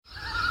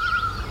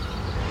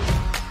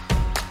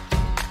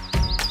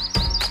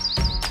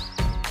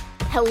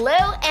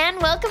Hello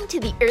and welcome to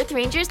the Earth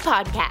Rangers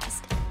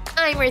podcast.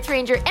 I'm Earth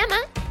Ranger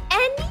Emma,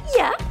 and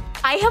yeah,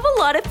 I have a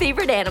lot of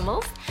favorite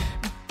animals,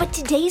 but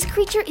today's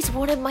creature is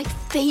one of my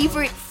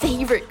favorite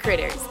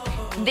critters.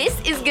 This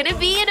is gonna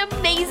be an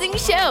amazing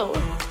show.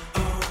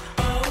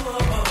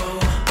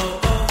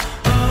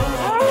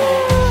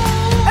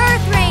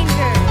 Earth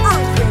Rangers!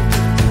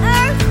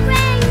 Earth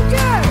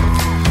Rangers!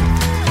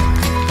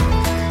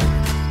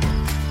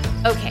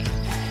 Okay,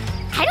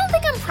 I don't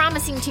think I'm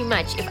promising too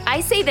much if I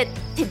say that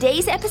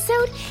today's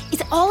episode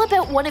is all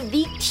about one of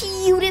the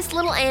cutest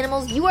little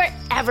animals you are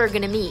ever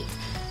gonna meet.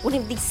 One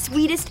of the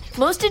sweetest,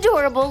 most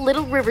adorable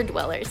little river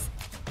dwellers.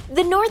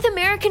 The North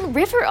American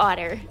river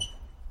otter.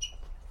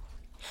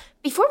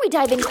 Before we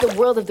dive into the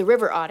world of the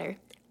river otter,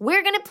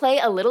 we're gonna play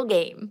a little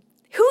game.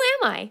 Who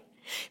am I?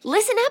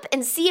 Listen up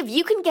and see if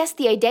you can guess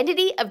the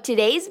identity of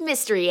today's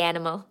mystery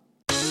animal.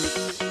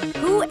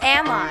 Who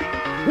am I?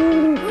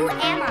 Who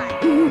am I?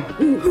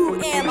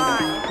 Who am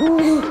I?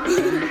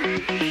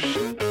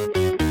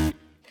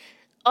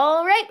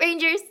 All right,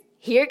 Rangers,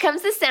 here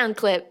comes the sound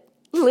clip.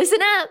 Listen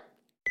up.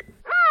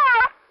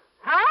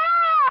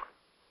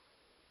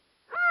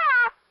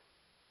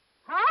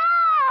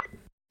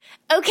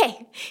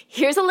 Okay,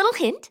 here's a little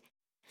hint.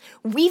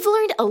 We've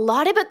learned a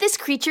lot about this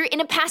creature in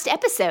a past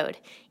episode.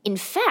 In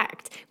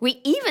fact, we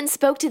even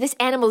spoke to this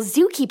animal's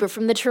zookeeper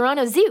from the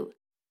Toronto Zoo.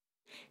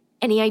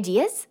 Any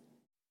ideas?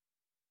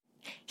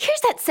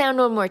 Here's that sound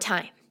one more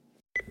time.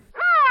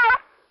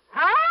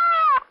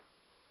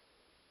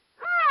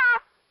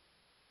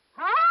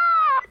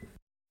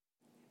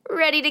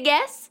 Ready to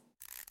guess?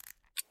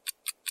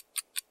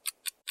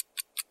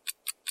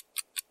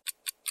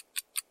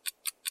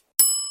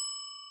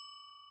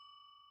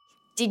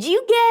 Did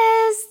you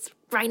guess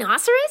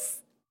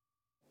rhinoceros?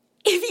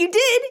 If you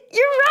did,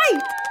 you're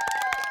right.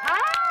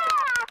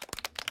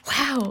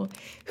 Wow,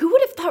 who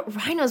would have thought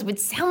rhinos would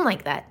sound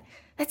like that?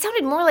 That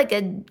sounded more like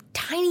a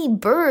tiny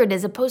bird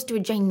as opposed to a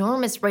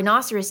ginormous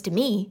rhinoceros to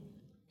me.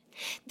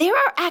 There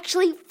are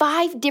actually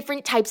 5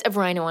 different types of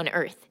rhino on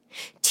Earth.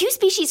 2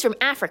 species from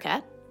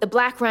Africa, the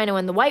black rhino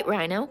and the white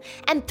rhino,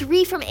 and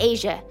 3 from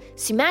Asia,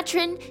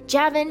 Sumatran,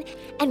 Javan,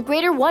 and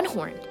greater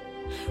one-horned.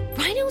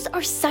 Rhinos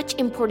are such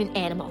important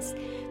animals.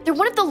 They're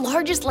one of the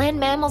largest land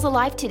mammals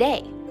alive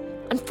today.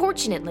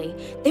 Unfortunately,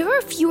 there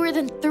are fewer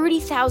than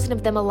 30,000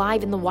 of them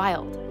alive in the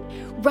wild.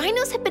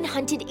 Rhinos have been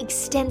hunted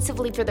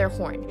extensively for their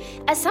horn,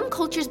 as some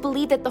cultures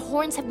believe that the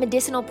horns have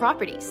medicinal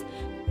properties.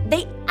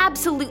 They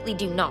absolutely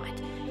do not.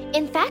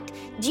 In fact,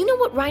 do you know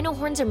what rhino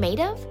horns are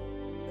made of?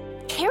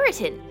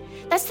 Keratin.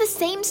 That's the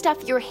same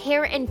stuff your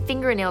hair and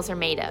fingernails are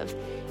made of.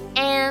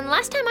 And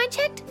last time I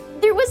checked,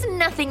 there was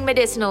nothing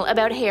medicinal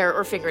about hair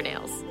or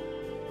fingernails.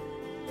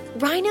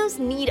 Rhinos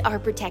need our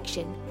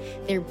protection.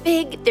 They're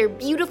big, they're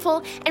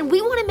beautiful, and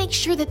we want to make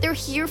sure that they're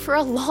here for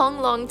a long,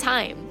 long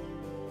time.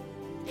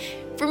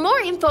 For more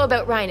info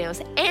about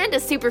rhinos and a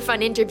super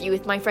fun interview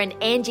with my friend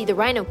Angie the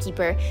Rhino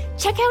Keeper,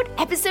 check out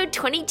episode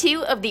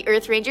 22 of the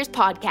Earth Rangers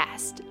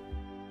podcast.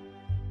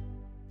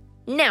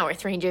 Now,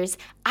 Earth Rangers,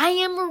 I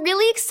am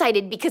really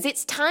excited because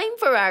it's time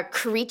for our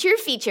creature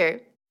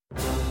feature.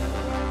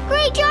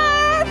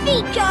 Creature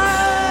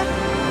feature!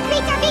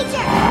 Creature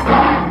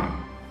feature!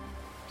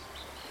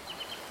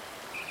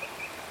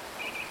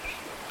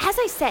 As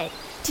I said,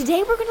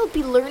 today we're going to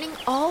be learning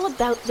all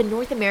about the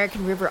North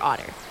American river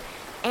otter.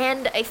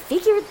 And I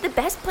figured the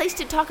best place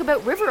to talk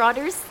about river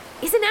otters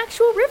is an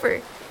actual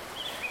river.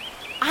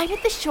 I'm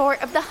at the shore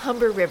of the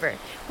Humber River,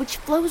 which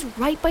flows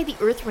right by the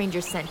Earth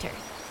Rangers Center.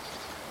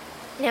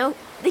 Now,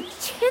 the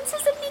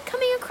chances of me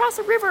coming across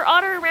a river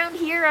otter around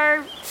here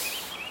are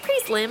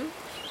pretty slim.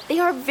 They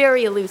are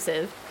very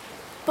elusive.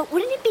 But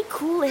wouldn't it be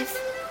cool if...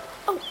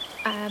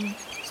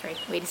 sorry,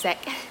 wait a sec.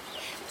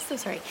 So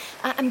sorry.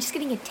 I'm just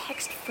getting a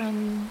text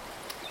from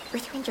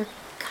Earth Ranger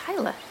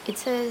Kyla. It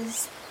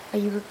says, "Are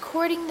you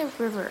recording the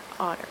River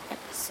Otter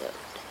episode?"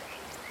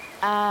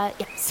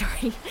 Yeah,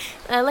 sorry.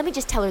 Let me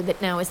just tell her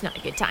that now is not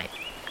a good time.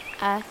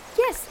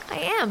 Yes, I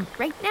am,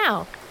 right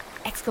now.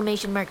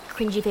 Exclamation mark,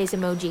 cringy face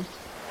emoji.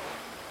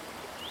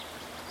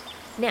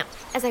 Now,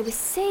 as I was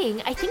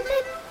saying, I think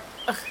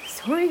that...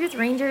 sorry, Earth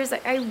Rangers,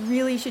 I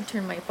really should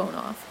turn my phone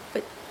off.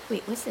 But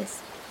wait, what's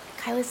this?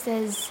 Kyla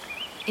says,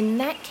 "In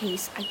that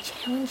case, I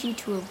challenge you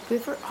to a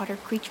river otter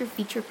creature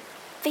feature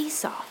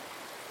face-off."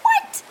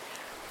 What?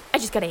 I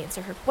just gotta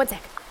answer her. One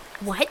sec.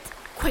 What?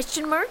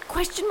 Question mark?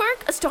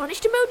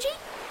 Astonished emoji?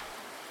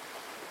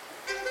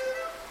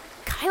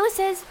 Kyla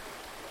says,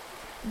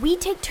 "We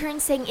take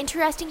turns saying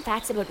interesting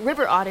facts about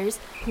river otters.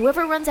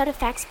 Whoever runs out of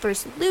facts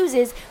first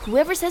loses.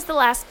 Whoever says the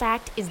last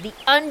fact is the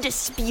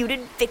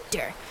undisputed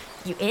victor.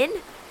 You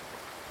in?"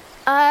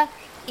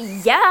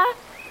 Yeah.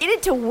 In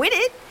it to win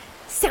it.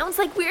 Sounds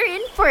like we're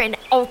in for an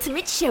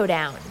ultimate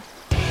showdown.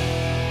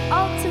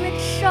 Ultimate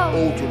show.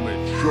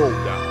 Ultimate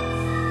showdown.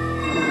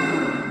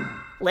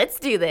 Let's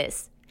do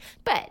this.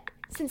 But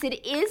since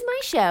it is my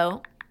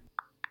show,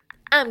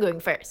 I'm going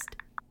first.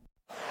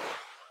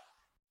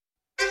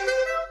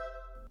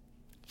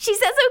 She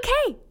says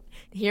okay.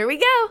 Here we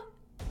go.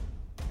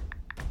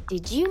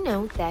 Did you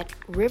know that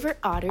river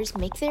otters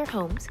make their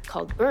homes,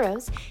 called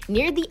burrows,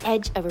 near the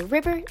edge of a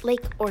river,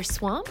 lake, or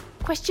swamp?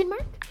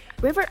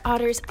 River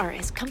otters are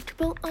as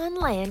comfortable on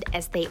land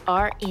as they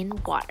are in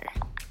water.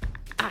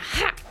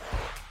 Aha!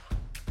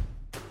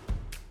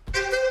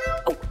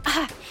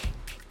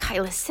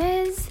 Kyla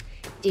says,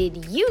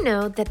 did you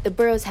know that the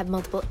burrows have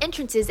multiple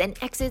entrances and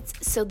exits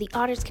so the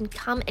otters can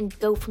come and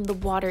go from the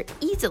water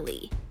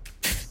easily?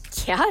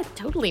 Yeah, I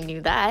totally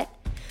knew that.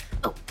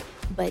 Oh,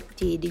 but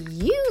did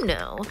you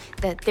know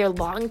that their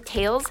long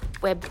tails,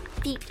 webbed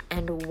feet,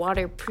 and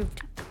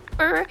waterproofed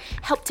fur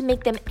help to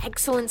make them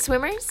excellent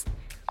swimmers?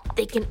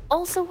 They can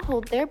also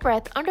hold their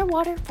breath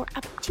underwater for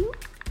up to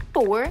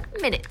 4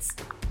 minutes.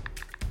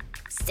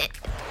 Sit.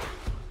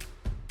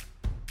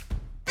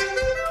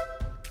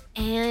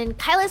 And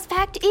Kyla's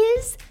fact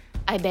is,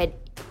 I bet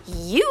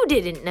you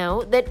didn't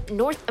know that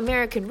North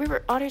American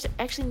river otters are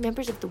actually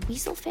members of the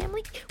weasel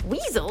family?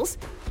 Weasels?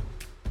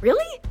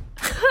 Really?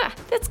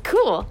 That's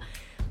cool.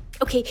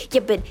 Okay, yeah,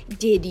 but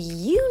did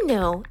you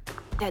know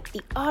that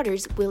the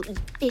otters will eat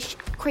fish,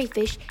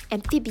 crayfish,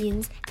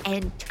 amphibians,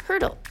 and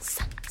turtles?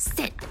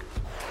 Sit.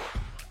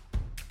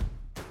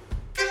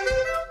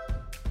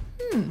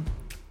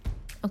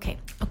 Okay,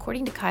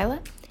 according to Kyla,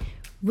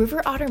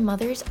 river otter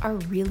mothers are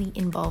really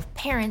involved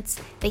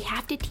parents. They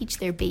have to teach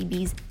their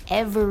babies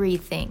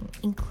everything,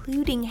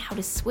 including how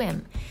to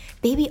swim.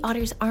 Baby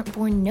otters aren't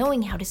born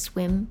knowing how to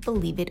swim,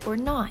 believe it or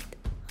not.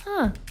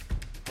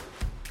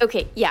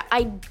 Okay, yeah,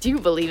 I do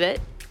believe it.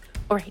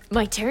 All right,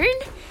 my turn.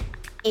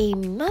 A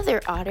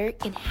mother otter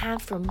can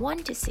have from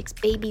 1 to 6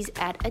 babies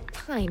at a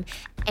time,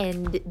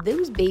 and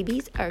those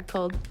babies are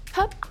called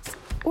pups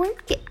or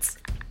kits.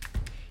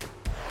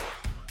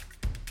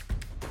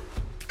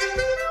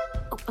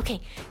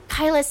 Okay,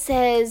 Kyla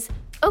says,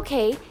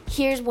 okay,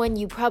 here's one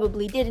you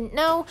probably didn't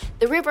know.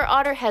 The river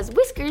otter has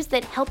whiskers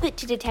that help it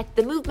to detect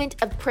the movement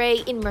of prey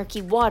in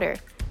murky water.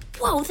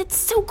 Whoa, that's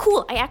so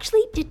cool. I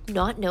actually did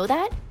not know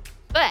that.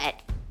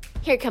 But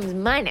here comes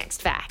my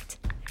next fact.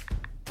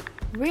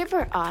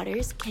 River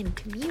otters can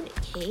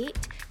communicate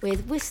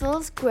with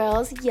whistles,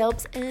 growls,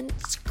 yelps, and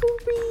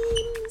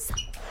screams.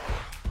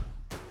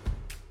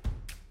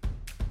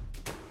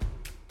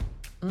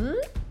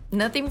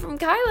 Nothing from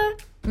Kyla.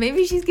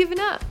 Maybe she's given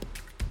up.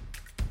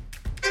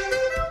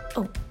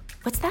 Oh,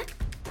 what's that?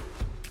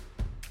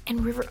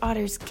 And river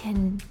otters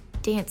can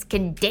dance.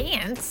 Can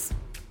dance?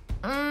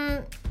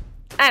 I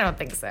don't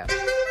think so.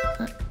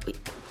 Wait,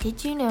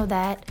 did you know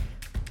that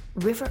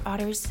river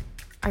otters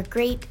are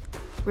great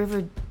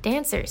river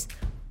dancers?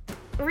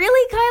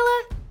 Really,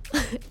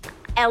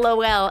 Kyla?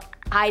 LOL,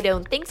 I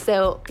don't think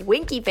so.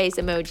 Winky face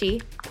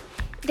emoji.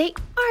 They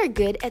are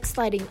good at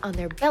sliding on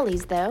their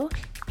bellies, though.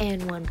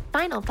 And one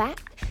final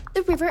fact,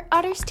 the river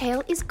otter's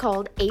tail is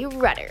called a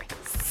rudder.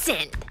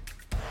 Send.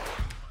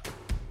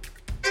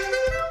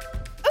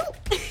 Oh,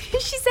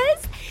 she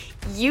says,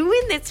 you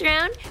win this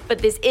round, but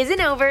this isn't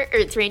over,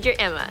 Earth Ranger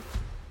Emma.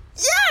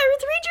 Yeah,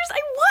 Earth Rangers,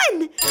 I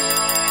won!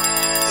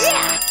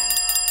 Yeah!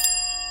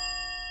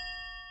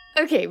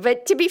 Okay,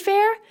 but to be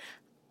fair,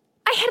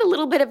 I had a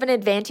little bit of an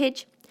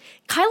advantage.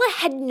 Kyla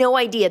had no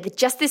idea that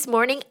just this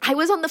morning I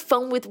was on the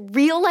phone with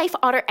real-life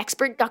otter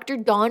expert Dr.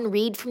 Don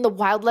Reed from the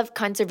Wildlife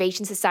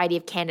Conservation Society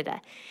of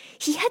Canada.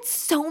 He had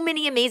so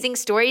many amazing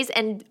stories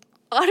and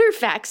otter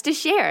facts to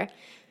share.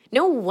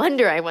 No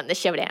wonder I won the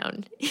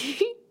showdown.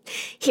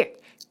 Here,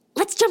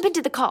 let's jump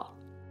into the call.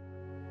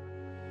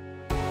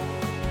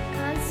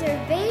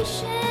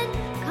 Conservation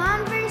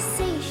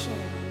Conversation.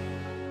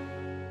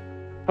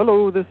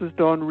 Hello, this is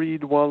Don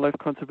Reed, Wildlife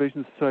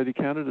Conservation Society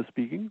Canada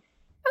speaking.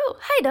 Oh,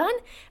 hi, Don.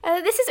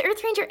 This is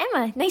Earth Ranger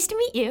Emma. Nice to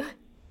meet you.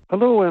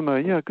 Hello, Emma.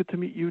 Yeah, good to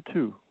meet you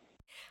too.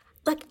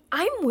 Look,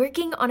 I'm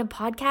working on a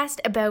podcast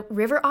about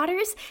river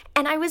otters,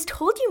 and I was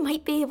told you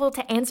might be able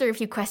to answer a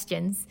few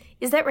questions.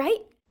 Is that right?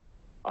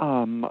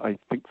 I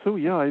think so,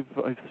 yeah.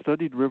 I've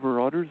studied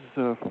river otters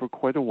for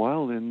quite a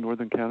while in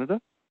northern Canada.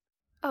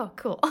 Oh,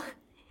 cool.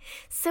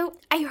 So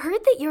I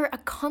heard that you're a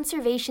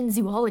conservation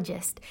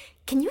zoologist.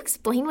 Can you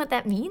explain what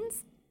that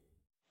means?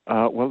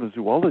 Well, a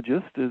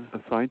zoologist is a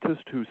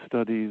scientist who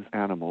studies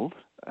animals,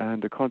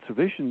 and a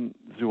conservation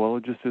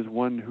zoologist is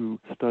one who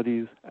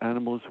studies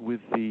animals with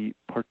the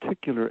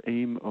particular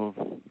aim of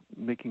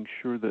making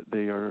sure that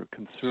they are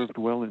conserved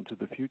well into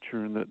the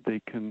future and that they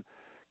can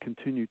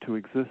continue to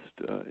exist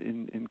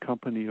in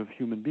company of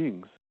human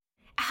beings.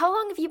 How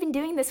long have you been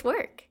doing this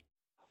work?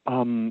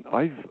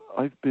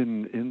 I've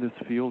been in this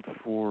field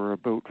for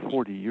about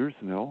 40 years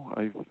now.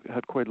 I've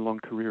had quite a long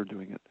career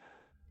doing it.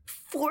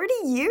 40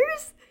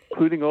 years?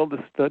 Including all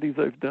the studies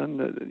I've done,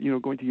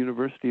 going to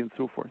university and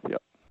so forth, yeah.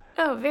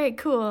 Oh, very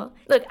cool.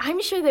 Look,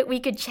 I'm sure that we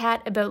could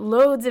chat about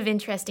loads of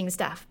interesting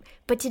stuff,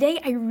 but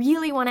today I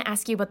really want to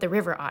ask you about the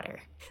river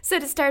otter. So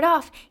to start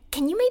off,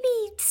 can you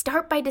maybe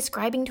start by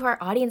describing to our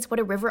audience what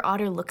a river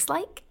otter looks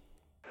like?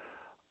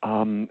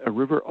 A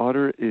river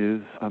otter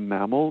is a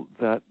mammal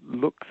that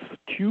looks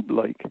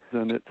tube-like,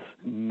 and it's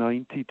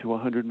 90 to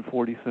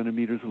 140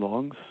 centimeters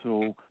long,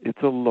 so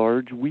it's a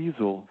large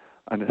weasel.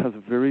 And it has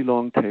a very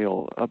long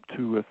tail. Up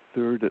to a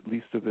third, at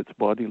least, of its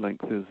body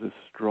length is a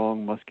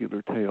strong,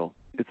 muscular tail.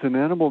 It's an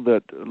animal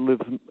that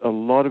lives a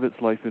lot of its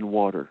life in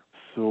water.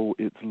 So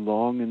it's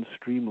long and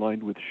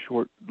streamlined with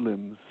short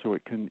limbs, so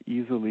it can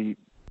easily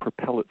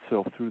propel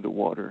itself through the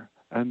water.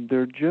 And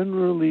they're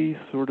generally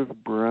sort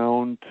of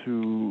brown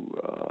to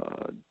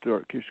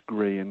darkish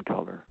gray in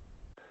color.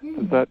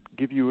 Does that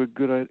give you a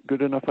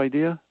good enough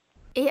idea?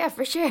 Yeah,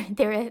 for sure.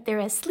 They're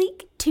a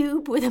sleek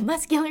tube with a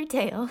muscular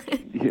tail.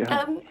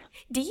 Yeah.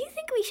 Do you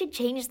think we should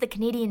change the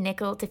Canadian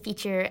nickel to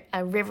feature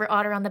a river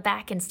otter on the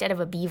back instead of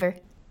a beaver?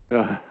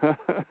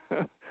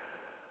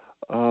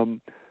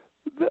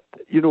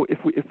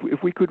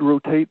 If we could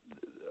rotate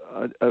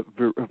a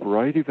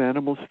variety of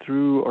animals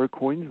through our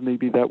coins,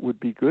 maybe that would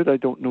be good. I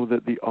don't know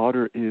that the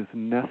otter is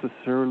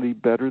necessarily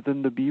better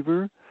than the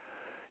beaver.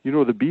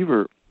 The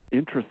beaver,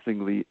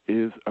 interestingly,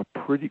 is a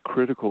pretty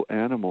critical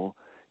animal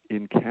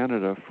in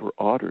Canada for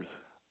otters.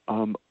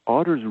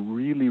 Otters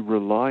really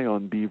rely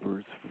on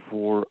beavers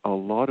for a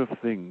lot of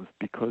things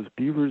because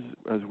beavers,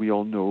 as we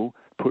all know,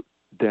 put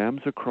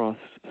dams across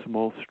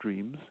small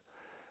streams,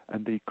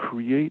 and they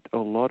create a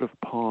lot of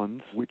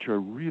ponds which are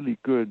really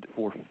good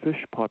for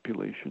fish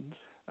populations.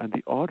 And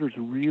the otters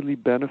really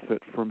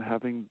benefit from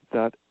having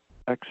that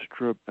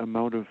extra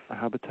amount of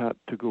habitat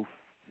to go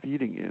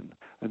feeding in.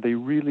 And they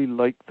really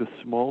like the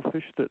small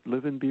fish that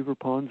live in beaver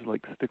ponds,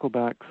 like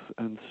sticklebacks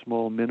and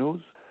small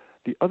minnows.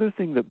 The other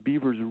thing that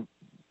beavers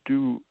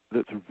do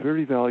that's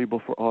very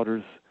valuable for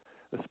otters,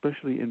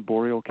 especially in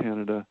boreal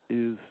Canada,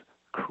 is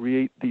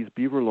create these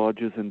beaver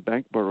lodges and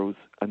bank burrows,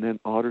 and then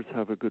otters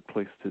have a good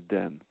place to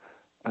den.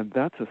 And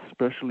that's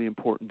especially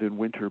important in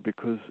winter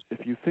because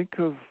if you think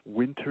of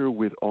winter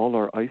with all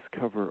our ice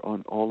cover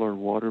on all our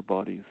water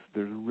bodies,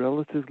 there's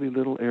relatively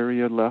little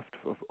area left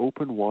of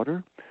open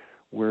water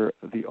where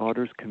the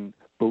otters can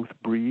both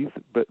breathe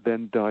but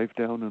then dive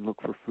down and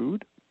look for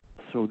food.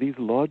 So these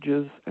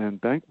lodges and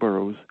bank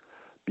burrows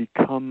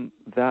become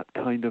that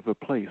kind of a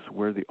place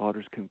where the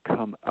otters can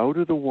come out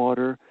of the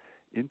water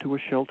into a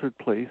sheltered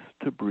place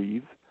to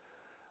breathe,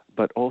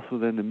 but also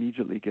then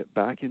immediately get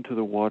back into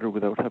the water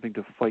without having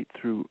to fight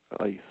through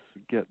ice,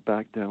 get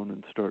back down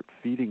and start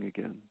feeding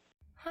again.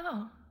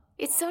 Oh,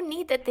 it's so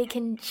neat that they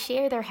can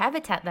share their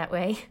habitat that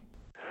way.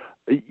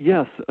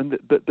 Yes, and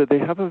they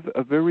have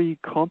a very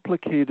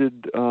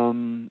complicated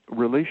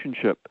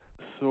relationship.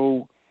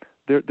 So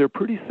they're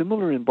pretty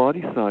similar in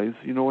body size,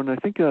 and I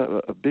think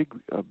a big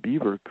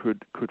beaver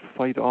could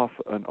fight off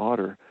an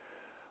otter,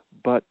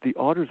 but the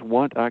otters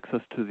want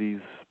access to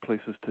these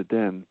places to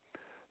den.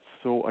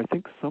 So I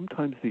think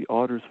sometimes the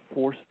otters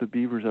force the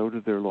beavers out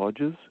of their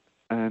lodges,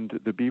 and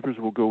the beavers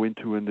will go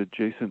into an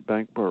adjacent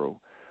bank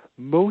burrow.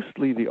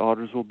 Mostly the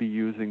otters will be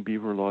using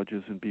beaver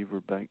lodges and beaver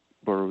bank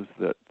burrows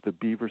that the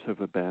beavers have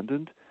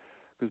abandoned,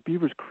 because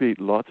beavers create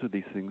lots of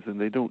these things,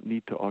 and they don't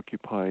need to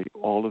occupy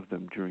all of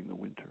them during the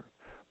winter.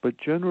 But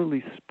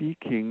generally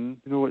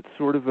speaking, it's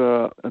sort of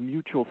a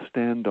mutual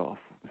standoff,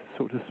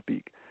 so to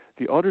speak.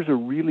 The otters are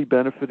really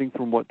benefiting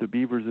from what the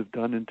beavers have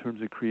done in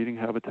terms of creating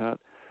habitat,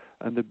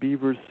 and the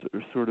beavers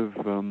are sort of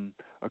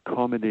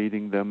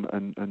accommodating them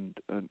and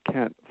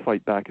can't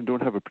fight back and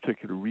don't have a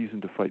particular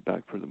reason to fight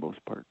back for the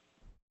most part.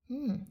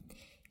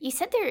 You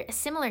said they're a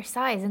similar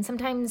size, and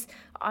sometimes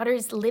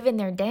otters live in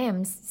their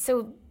dams.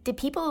 So do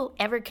people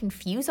ever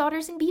confuse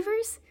otters and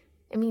beavers?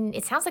 I mean,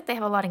 it sounds like they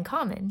have a lot in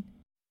common.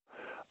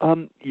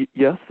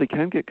 Yes, they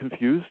can get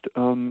confused.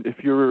 If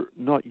you're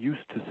not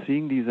used to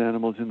seeing these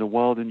animals in the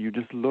wild and you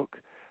just look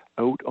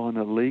out on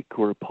a lake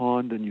or a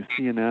pond and you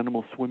see an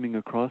animal swimming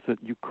across it,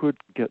 you could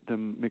get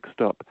them mixed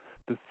up.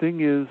 The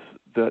thing is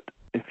that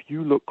if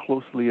you look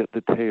closely at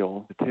the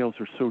tails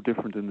are so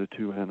different in the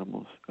two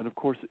animals. And of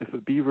course, if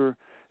you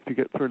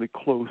get fairly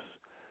close,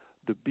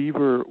 the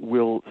beaver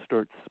will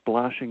start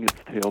splashing its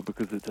tail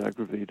because it's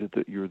aggravated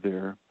that you're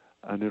there,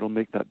 and it'll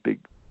make that big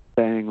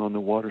bang on the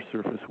water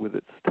surface with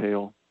its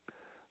tail.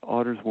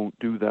 Otters won't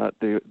do that.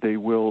 They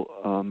will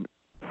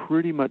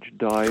pretty much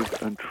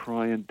dive and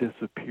try and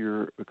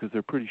disappear because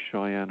they're pretty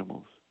shy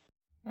animals.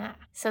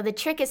 So the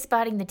trick is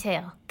spotting the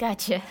tail.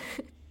 Gotcha.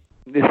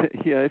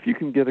 Yeah, if you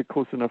can get a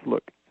close enough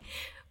look.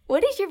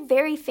 What is your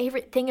very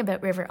favorite thing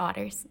about river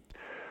otters?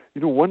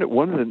 One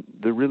of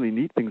the really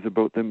neat things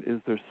about them is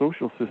their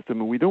social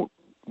system, and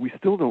we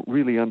still don't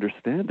really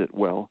understand it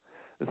well,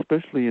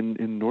 especially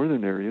in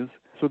northern areas.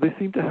 So they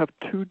seem to have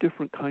two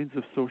different kinds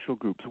of social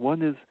groups.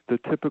 One is the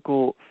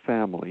typical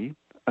family,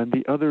 and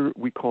the other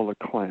we call a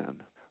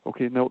clan.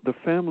 Okay, now the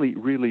family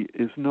really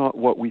is not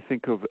what we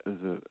think of as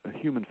a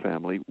human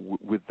family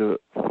with the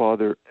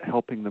father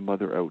helping the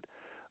mother out.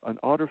 An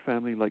otter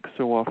family, like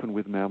so often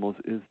with mammals,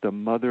 is the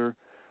mother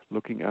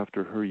looking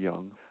after her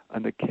young,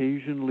 and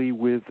occasionally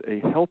with a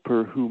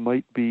helper who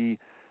might be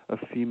a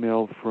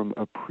female from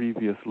a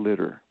previous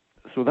litter.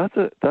 So that's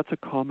a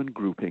common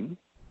grouping.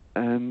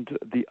 And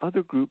the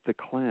other group, the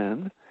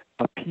clan,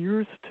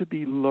 appears to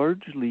be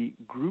largely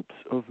groups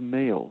of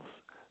males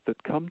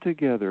that come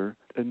together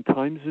in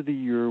times of the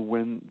year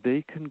when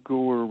they can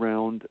go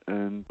around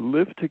and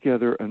live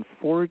together and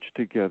forage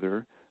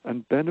together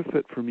and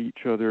benefit from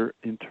each other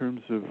in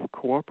terms of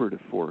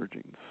cooperative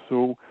foraging.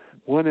 So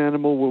one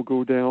animal will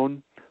go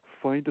down,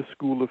 find a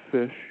school of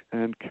fish,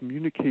 and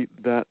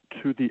communicate that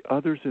to the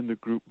others in the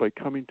group by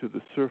coming to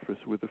the surface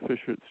with the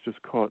fish it's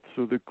just caught.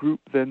 So the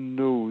group then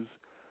knows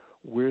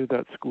where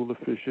that school of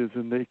fish is,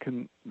 and they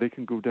can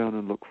go down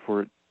and look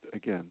for it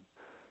again.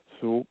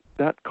 So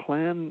that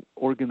clan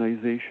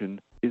organization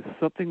is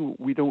something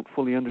we don't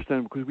fully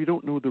understand because we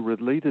don't know the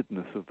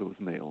relatedness of those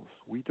males.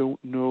 We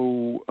don't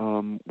know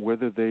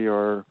whether they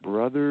are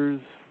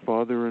brothers,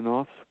 father and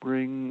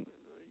offspring,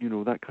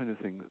 that kind of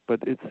thing. But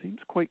it seems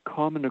quite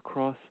common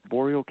across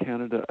boreal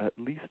Canada, at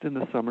least in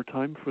the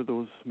summertime, for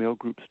those male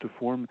groups to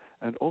form,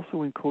 and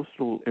also in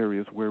coastal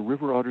areas where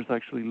river otters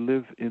actually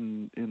live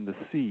in the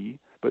sea,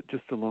 but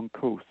just along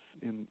coasts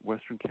in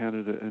Western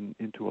Canada and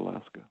into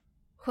Alaska.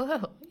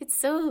 Whoa, it's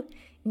so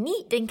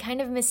neat and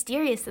kind of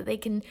mysterious that they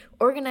can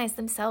organize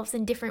themselves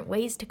in different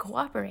ways to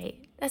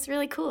cooperate. That's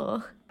really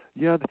cool.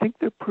 Yeah, I think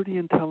they're pretty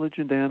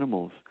intelligent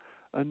animals.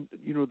 And,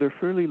 they're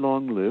fairly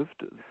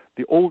long-lived.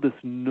 The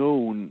oldest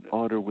known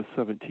otter was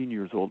 17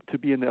 years old. To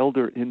be an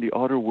elder in the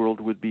otter world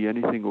would be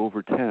anything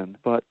over 10.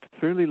 But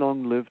fairly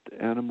long-lived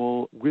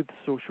animal with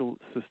social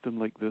system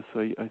like this,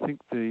 I think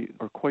they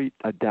are quite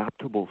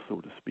adaptable, so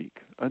to speak.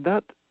 And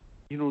that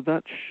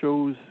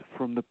shows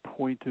from the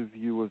point of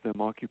view of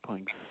them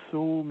occupying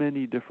so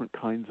many different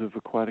kinds of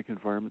aquatic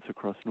environments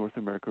across North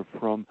America,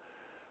 from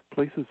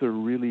places that are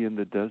really in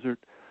the desert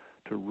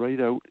to right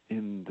out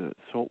in the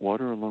salt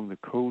water along the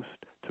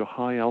coast, to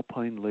high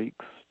alpine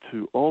lakes,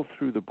 to all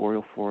through the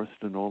boreal forest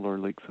and all our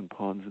lakes and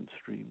ponds and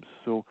streams.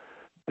 So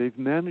they've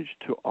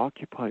managed to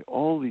occupy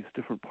all these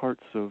different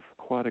parts of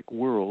aquatic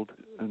world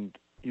and,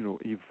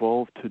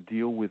 evolve to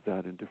deal with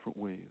that in different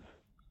ways.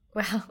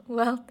 Wow,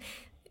 well,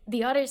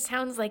 the otter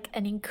sounds like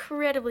an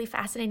incredibly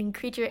fascinating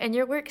creature, and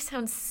your work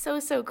sounds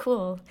so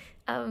cool.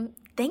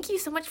 Thank you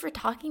so much for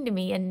talking to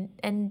me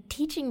and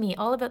teaching me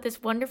all about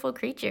this wonderful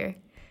creature.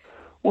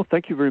 Well,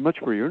 thank you very much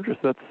for your interest.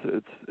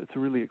 It's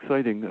really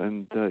exciting,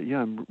 and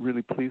I'm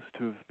really pleased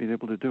to have been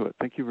able to do it.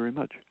 Thank you very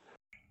much.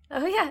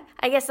 Oh yeah,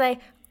 I guess I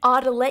ought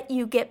to let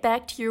you get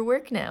back to your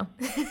work now.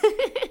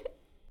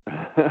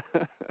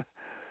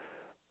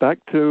 Back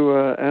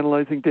to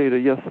analyzing data.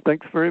 Yes,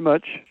 thanks very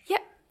much.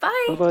 Yep,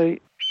 bye.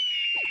 Bye-bye.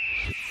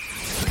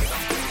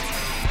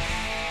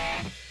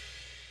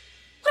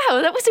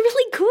 Wow, that was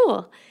really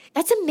cool.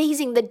 That's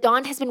amazing that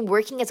Don has been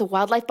working as a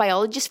wildlife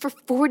biologist for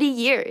 40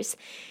 years.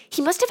 He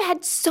must have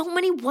had so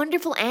many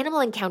wonderful animal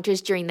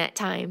encounters during that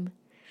time.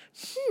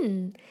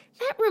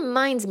 That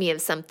reminds me of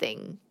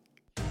something.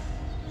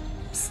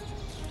 Psst.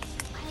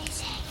 What is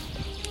it?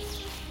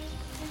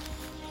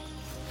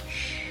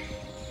 Shh.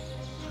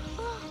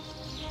 Oh.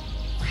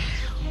 Wow.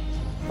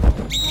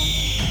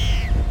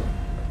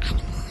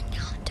 Animal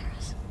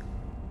encounters.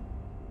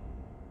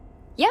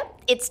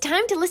 Yep, it's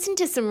time to listen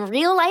to some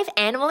real-life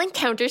animal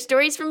encounter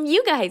stories from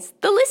you guys,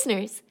 the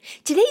listeners.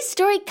 Today's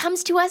story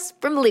comes to us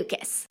from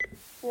Lucas.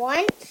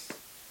 Once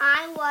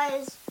I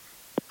was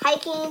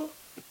hiking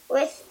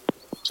with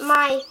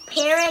my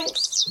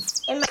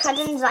parents and my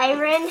cousin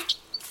Zyron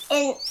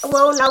in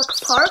Lone Oak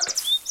Park,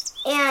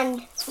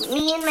 and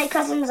me and my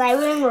cousin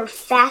Zyron were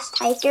fast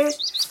hikers,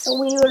 so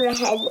we were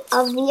ahead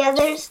of the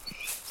others,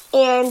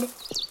 and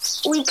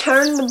we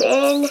turned the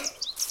bend,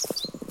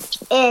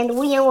 and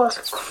we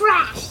almost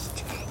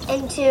crashed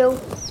into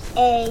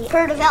a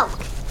herd of elk,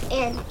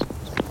 and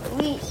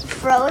we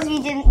froze. We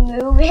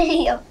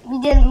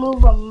didn't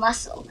move a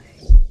muscle.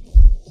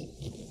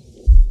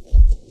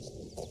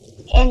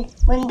 And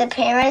when the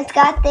parents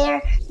got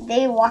there,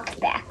 they walked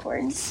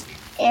backwards,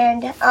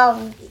 and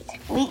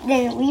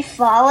we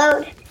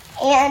followed,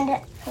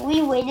 and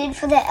we waited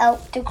for the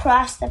elk to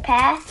cross the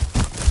path,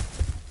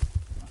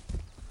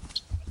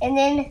 and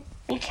then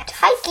we kept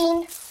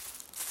hiking.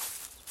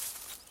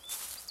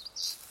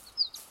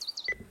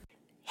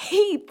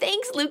 Hey,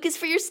 thanks, Lucas,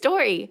 for your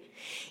story.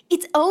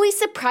 It's always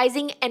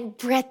surprising and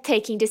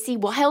breathtaking to see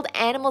wild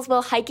animals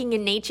while hiking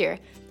in nature.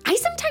 I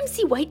sometimes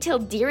see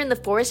white-tailed deer in the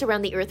forest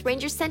around the Earth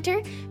Ranger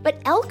Center, but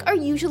elk are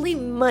usually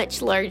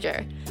much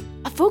larger.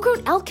 A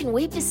full-grown elk can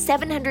weigh up to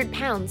 700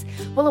 pounds,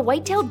 while a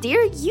white-tailed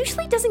deer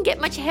usually doesn't get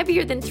much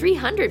heavier than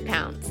 300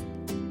 pounds.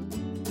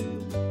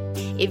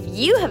 If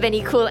you have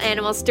any cool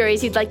animal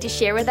stories you'd like to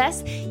share with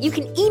us, you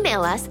can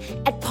email us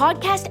at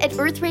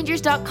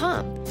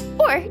podcast@earthrangers.com,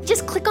 or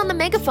just click on the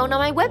megaphone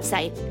on my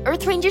website,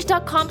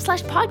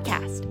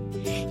 earthrangers.com/podcast.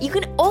 You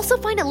can also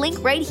find a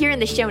link right here in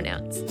the show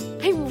notes.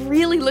 I'm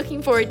really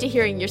looking forward to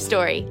hearing your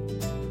story.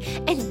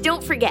 And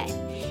don't forget,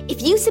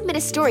 if you submit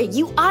a story,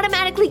 you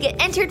automatically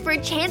get entered for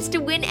a chance to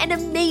win an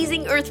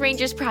amazing Earth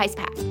Rangers prize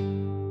pack.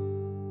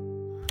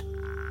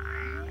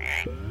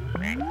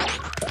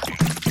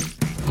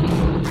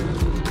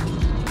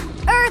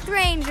 Earth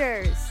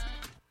Rangers!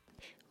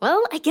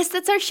 Well, I guess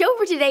that's our show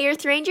for today,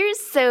 Earth Rangers.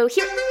 So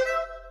here...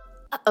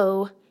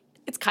 Uh-oh.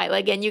 It's Kyla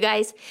again, you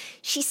guys.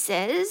 She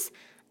says,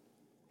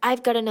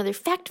 I've got another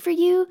fact for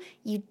you.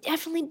 You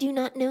definitely do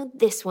not know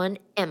this one,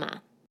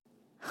 Emma.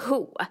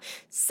 Oh,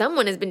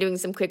 someone has been doing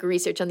some quick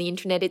research on the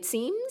internet, it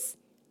seems.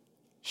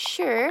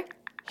 Sure,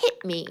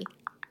 hit me.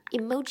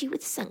 Emoji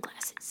with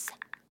sunglasses.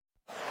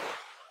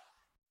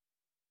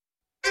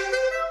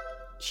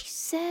 She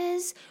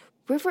says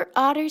river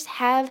otters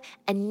have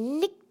a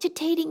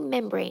nictitating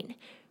membrane.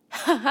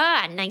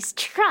 Haha, nice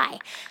try.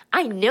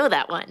 I know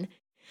that one.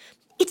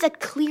 It's a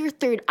clear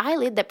third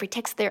eyelid that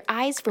protects their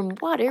eyes from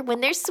water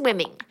when they're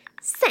swimming.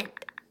 Send.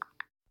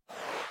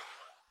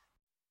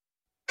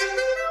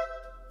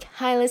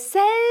 Kyla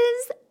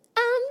says,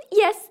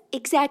 yes,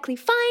 exactly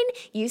fine.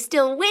 You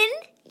still win.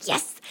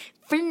 Yes,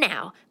 for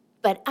now.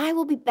 But I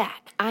will be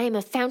back. I am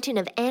a fountain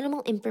of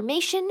animal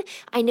information.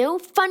 I know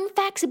fun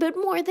facts about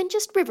more than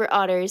just river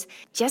otters.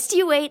 Just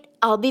you wait,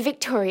 I'll be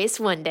victorious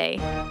one day.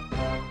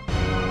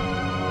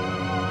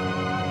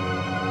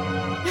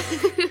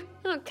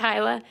 Oh,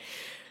 Kyla.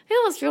 I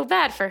almost feel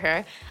bad for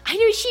her. I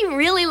know she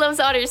really loves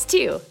otters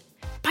too.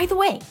 By the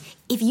way,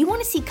 if you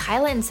want to see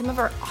Kyla and some of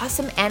our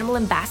awesome animal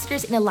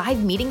ambassadors in a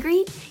live meet and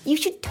greet, you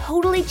should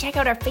totally check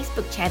out our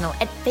Facebook channel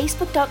at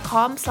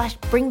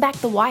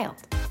facebook.com/bringbackthewild.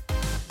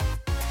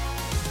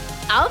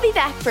 I'll be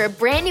back for a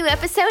brand new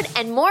episode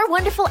and more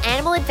wonderful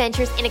animal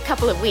adventures in a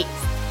couple of weeks.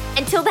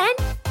 Until then,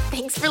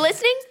 thanks for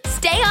listening,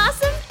 stay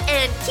awesome,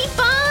 and keep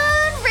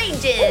on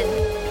ranging!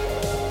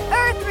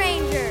 Earth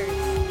Rangers!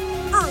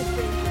 Earth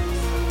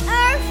Rangers!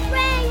 Earth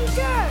Rangers!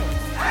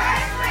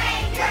 Earth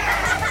Rangers!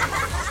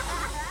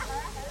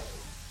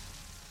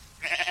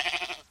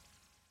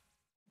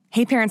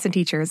 Hey, parents and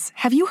teachers,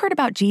 have you heard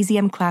about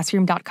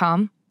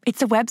gzmclassroom.com?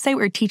 It's a website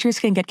where teachers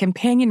can get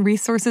companion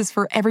resources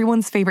for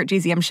everyone's favorite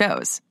GZM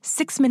shows.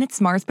 6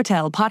 Minutes, Mars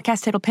Patel,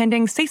 Podcast Title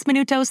Pending, 6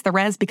 Minutos, The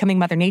Res, Becoming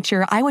Mother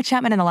Nature, Iowa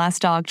Chapman and the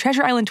Last Dog,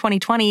 Treasure Island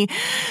 2020,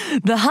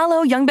 The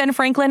Hollow, Young Ben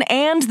Franklin,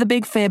 and The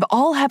Big Fib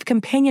all have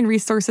companion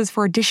resources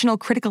for additional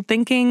critical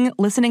thinking,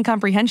 listening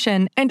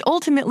comprehension, and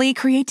ultimately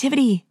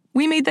creativity.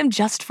 We made them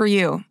just for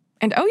you.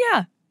 And oh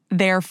yeah,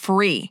 they're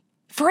free.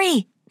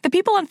 Free! The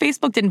people on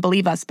Facebook didn't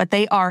believe us, but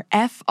they are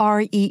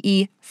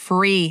FREE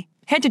free.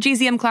 Head to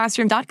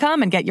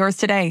gzmclassroom.com and get yours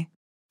today.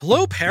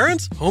 Hello,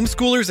 parents,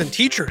 homeschoolers, and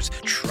teachers.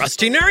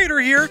 Trusty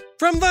narrator here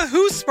from the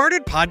Who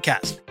Smarted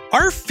podcast.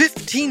 Our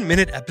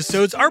 15-minute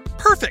episodes are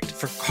perfect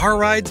for car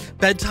rides,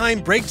 bedtime,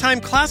 break time,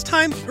 class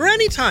time, or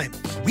anytime.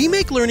 We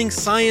make learning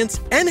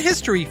science and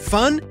history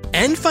fun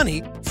and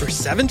funny for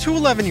 7 to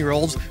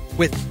 11-year-olds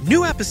with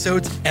new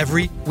episodes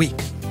every week.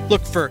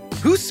 Look for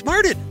Who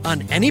Smarted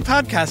on any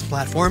podcast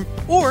platform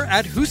or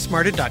at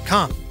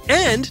whosmarted.com.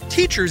 And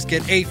teachers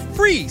get a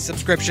free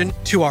subscription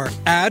to our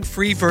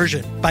ad-free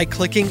version by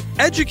clicking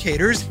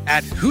educators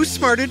at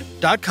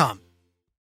whosmarted.com.